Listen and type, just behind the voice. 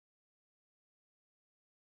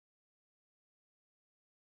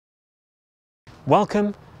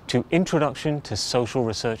Welcome to Introduction to Social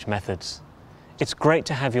Research Methods. It's great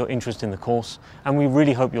to have your interest in the course, and we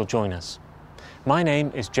really hope you'll join us. My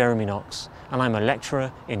name is Jeremy Knox, and I'm a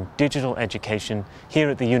lecturer in digital education here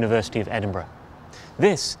at the University of Edinburgh.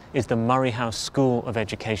 This is the Murray House School of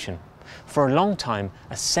Education, for a long time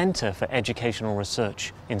a centre for educational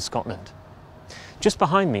research in Scotland. Just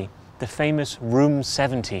behind me, the famous Room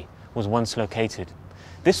 70 was once located.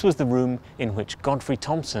 This was the room in which Godfrey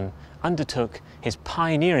Thompson undertook his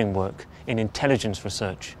pioneering work in intelligence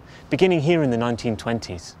research, beginning here in the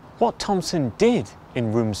 1920s. What Thompson did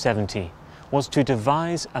in Room 70 was to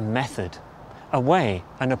devise a method, a way,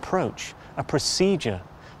 an approach, a procedure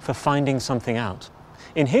for finding something out.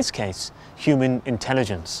 In his case, human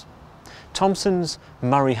intelligence. Thompson's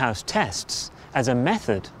Murray House tests, as a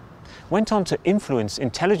method, went on to influence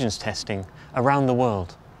intelligence testing around the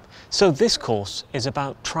world. So this course is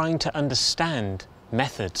about trying to understand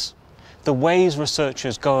methods, the ways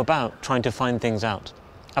researchers go about trying to find things out,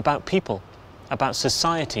 about people, about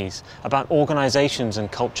societies, about organizations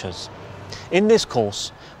and cultures. In this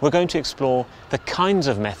course, we're going to explore the kinds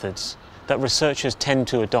of methods that researchers tend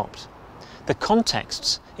to adopt, the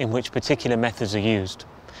contexts in which particular methods are used,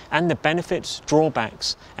 and the benefits,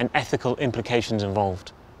 drawbacks, and ethical implications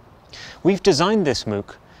involved. We've designed this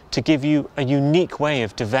MOOC to give you a unique way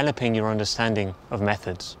of developing your understanding of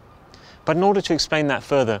methods. But in order to explain that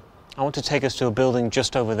further, I want to take us to a building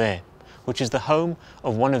just over there, which is the home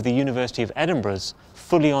of one of the University of Edinburgh's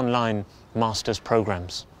fully online master's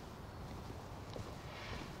programs.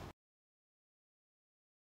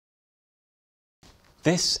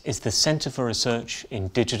 This is the Centre for Research in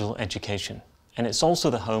Digital Education, and it's also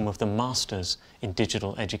the home of the Masters in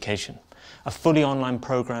Digital Education, a fully online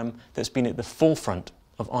program that's been at the forefront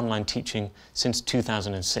of online teaching since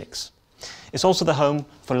 2006. It's also the home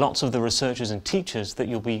for lots of the researchers and teachers that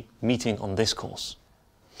you'll be meeting on this course.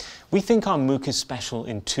 We think our MOOC is special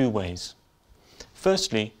in two ways.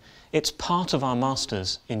 Firstly, it's part of our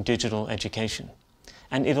Masters in Digital Education,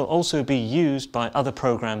 and it'll also be used by other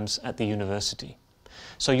programs at the university.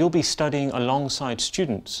 So you'll be studying alongside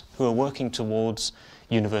students who are working towards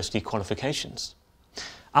university qualifications.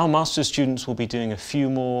 Our master's students will be doing a few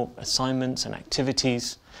more assignments and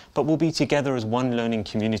activities, but we'll be together as one learning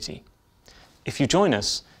community. If you join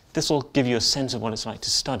us, this will give you a sense of what it's like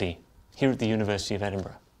to study here at the University of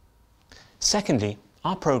Edinburgh. Secondly,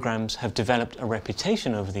 our programs have developed a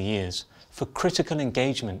reputation over the years for critical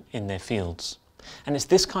engagement in their fields. And it's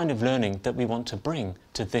this kind of learning that we want to bring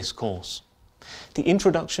to this course. The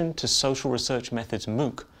Introduction to Social Research Methods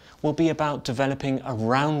MOOC will be about developing a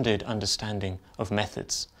rounded understanding of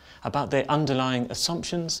methods, about their underlying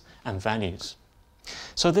assumptions and values.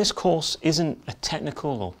 So this course isn't a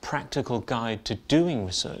technical or practical guide to doing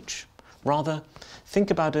research. Rather,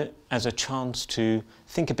 think about it as a chance to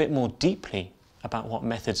think a bit more deeply about what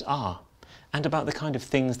methods are and about the kind of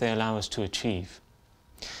things they allow us to achieve.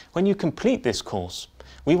 When you complete this course,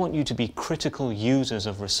 we want you to be critical users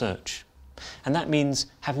of research. And that means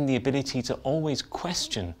having the ability to always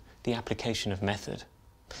question the application of method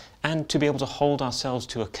and to be able to hold ourselves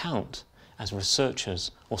to account as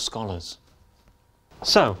researchers or scholars.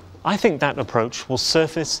 So, I think that approach will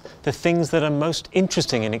surface the things that are most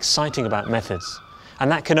interesting and exciting about methods,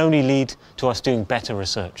 and that can only lead to us doing better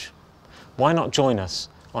research. Why not join us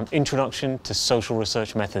on Introduction to Social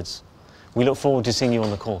Research Methods? We look forward to seeing you on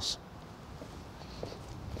the course.